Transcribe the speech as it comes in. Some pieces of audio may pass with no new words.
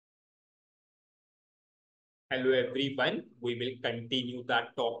Hello everyone, we will continue the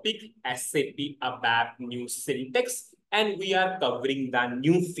topic SAP ABAP new syntax, and we are covering the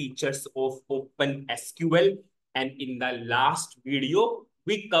new features of Open SQL. And in the last video,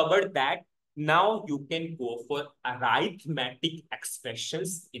 we covered that now you can go for arithmetic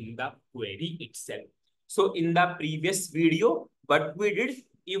expressions in the query itself. So in the previous video, what we did,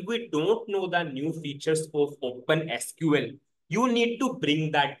 if we don't know the new features of Open SQL, you need to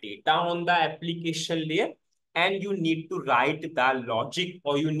bring that data on the application layer and you need to write the logic,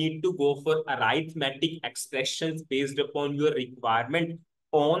 or you need to go for arithmetic expressions based upon your requirement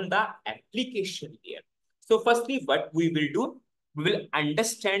on the application layer. So firstly, what we will do, we will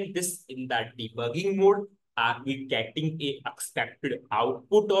understand this in the debugging mode. Are we getting a expected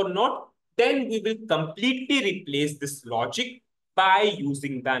output or not? Then we will completely replace this logic by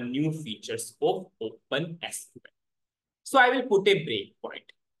using the new features of OpenSQL. So I will put a breakpoint.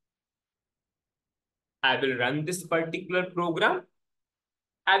 I will run this particular program.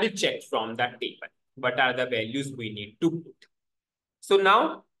 I will check from that table what are the values we need to put. So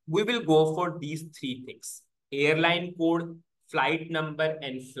now we will go for these three things: airline code, flight number,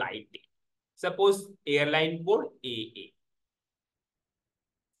 and flight date. Suppose airline code AA.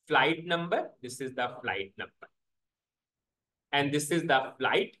 Flight number, this is the flight number. And this is the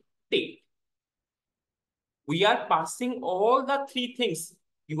flight date. We are passing all the three things.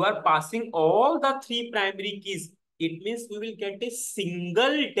 You are passing all the three primary keys. It means we will get a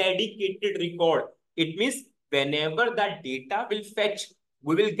single dedicated record. It means whenever that data will fetch,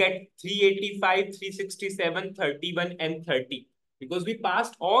 we will get 385, 367, 31, and 30. Because we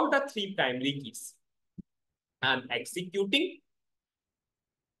passed all the three primary keys. I'm executing.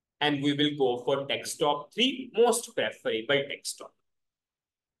 And we will go for desktop 3, most preferable desktop.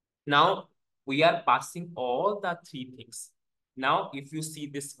 Now, we are passing all the three things. Now, if you see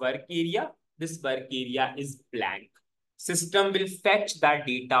this work area is blank. System will fetch the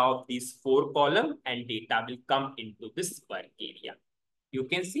data of these 4 columns and data will come into this work area. You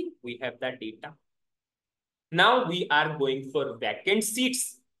can see we have the data. Now we are going for vacant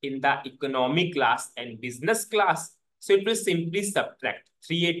seats in the economy class and business class. So it will simply subtract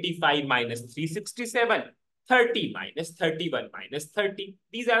 385 minus 367. 30 minus 31 minus 30.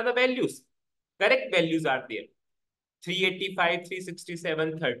 These are the values. Correct values are there. 385,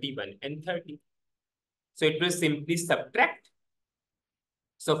 367, 31, and 30. So it will simply subtract.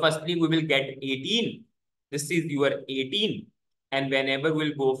 So firstly, we will get 18. This is your 18. And whenever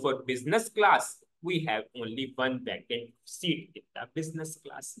we'll go for business class, we have only one vacant seat in the business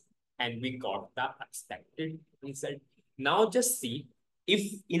class. And we got the expected result. Now just see,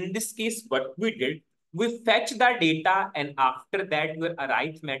 if in this case, what we did, we fetch the data and after that your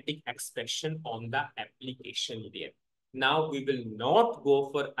arithmetic expression on the application layer. Now we will not go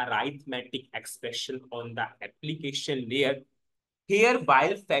for arithmetic expression on the application layer. Here,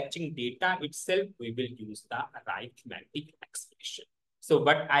 while fetching data itself, we will use the arithmetic expression. So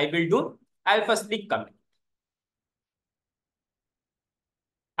what I will do, I'll firstly comment.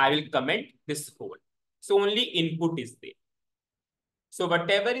 I will comment this whole. So only input is there. So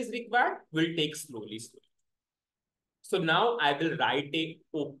whatever is required, we'll take slowly. So now I will write a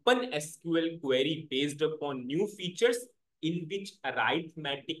open SQL query based upon new features in which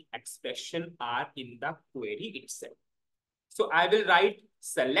arithmetic expression are in the query itself. So I will write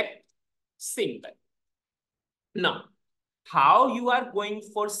select single. Now, how you are going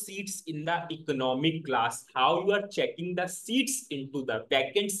for seats in the economic class, how you are checking the seats into the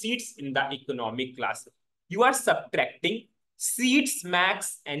vacant seats in the economic class. You are subtracting seats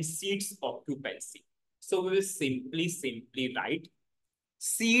max and seats occupancy. So we will simply write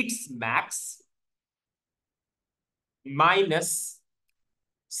seats max minus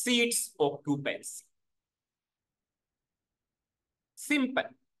seats occupancy. Simple.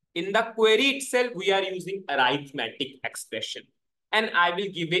 In the query itself, we are using arithmetic expression. And I will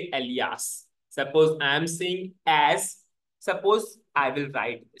give a alias. Suppose I am saying as, suppose I will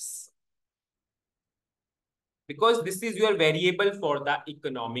write this. Because this is your variable for the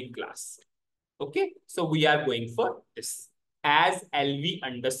economic class. Okay, so we are going for this as LV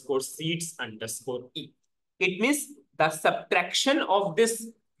underscore seats underscore E. It means the subtraction of this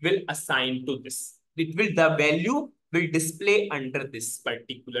will assign to this. It will, the value will display under this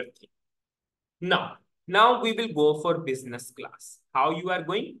particular thing. Now we will go for business class. How you are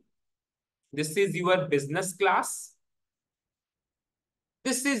going? This is your business class.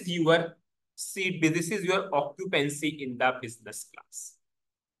 This is your seat. This is your occupancy in the business class.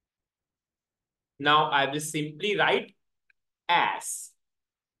 Now I will simply write as.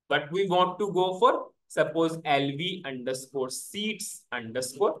 But we want to go for, suppose LV underscore seats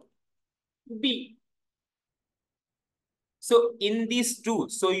underscore B. So in these two,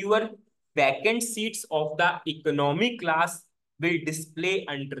 so your vacant seats of the economy class will display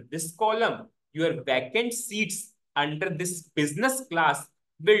under this column. Your vacant seats under this business class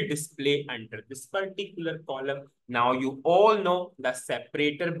will display under this particular column. Now you all know the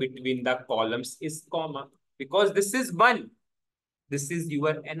separator between the columns is comma, because this is one, this is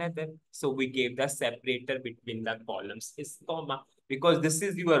your another. So we gave the separator between the columns is comma, because this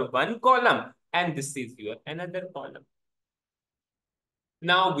is your one column and this is your another column.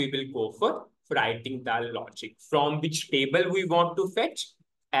 Now we will go for writing the logic. From which table we want to fetch?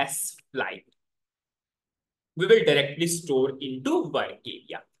 S flight. We will directly store into work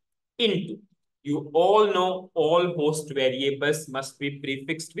area. Into. You all know all host variables must be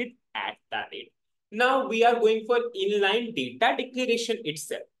prefixed with @. Now we are going for inline data declaration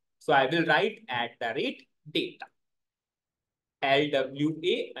itself. So I will write @data.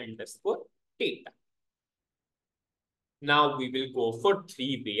 LWA underscore data. Now we will go for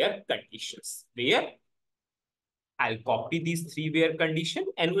three where conditions. Where I'll copy these three where condition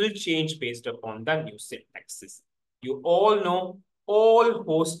and we'll change based upon the new syntaxes. You all know all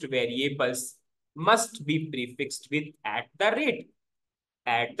host variables must be prefixed with @. At the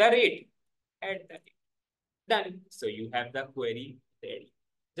rate. Done. So you have the query ready.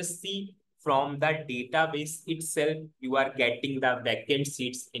 Just see from the database itself, you are getting the vacant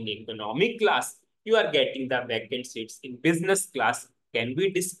seats in economic class. You are getting the vacant seats in business class. Can we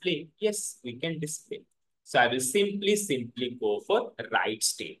display? Yes, we can display. So I will simply go for write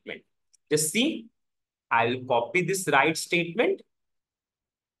statement. Just see, I will copy this write statement.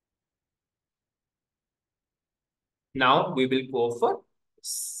 Now we will go for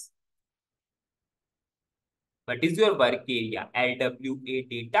what is your work area? LWA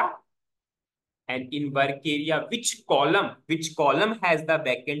data. And in work area, which column has the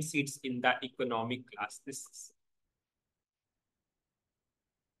vacant seats in the economic class? This is.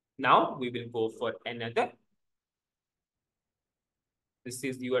 Now we will go for another. This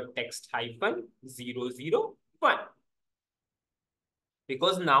is your text -001.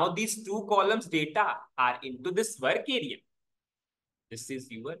 Because now these two columns data are into this work area. This is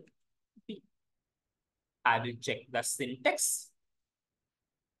your B. I will check the syntax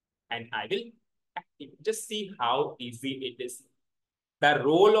and I will just see how easy it is. The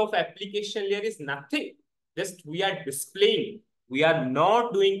role of application layer is nothing. Just we are displaying. We are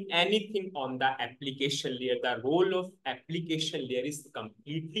not doing anything on the application layer. The role of application layer is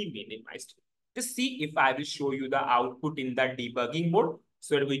completely minimized. Just see if I will show you the output in the debugging mode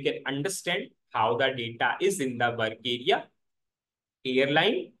so that we can understand how the data is in the work area.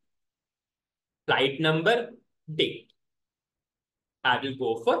 Airline, flight number, date. I will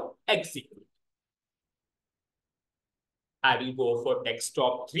go for execute. I will go for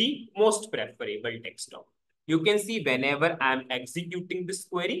desktop 3, most preferable desktop. You can see whenever I'm executing this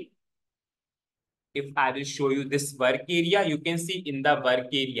query, if I will show you this work area, you can see in the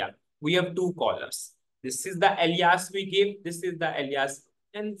work area, we have two columns. This is the alias we gave, this is the alias,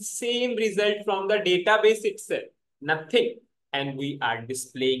 and same result from the database itself, nothing. And we are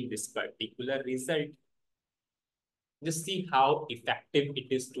displaying this particular result. Just see how effective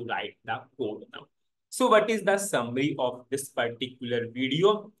it is to write the code now. So what is the summary of this particular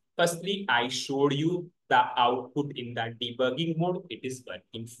video? Firstly, I showed you the output in the debugging mode. It is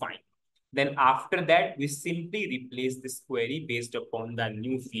working fine. Then after that, we simply replace this query based upon the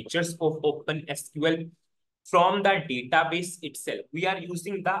new features of OpenSQL. From the database itself, we are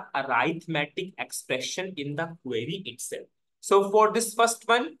using the arithmetic expression in the query itself. So for this first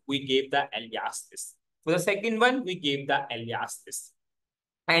one, we gave the alias this. For the second one, we gave the alias this.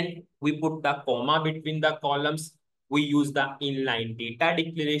 And we put the comma between the columns. We use the inline data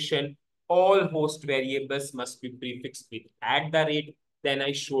declaration. All host variables must be prefixed with @. Then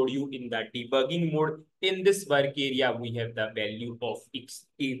I showed you in the debugging mode. In this work area, we have the value of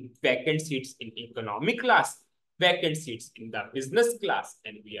vacant seats in economic class, vacant seats in the business class,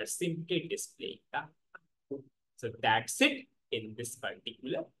 and we are simply displaying the. So that's it in this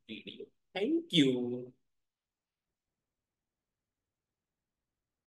particular video. Thank you.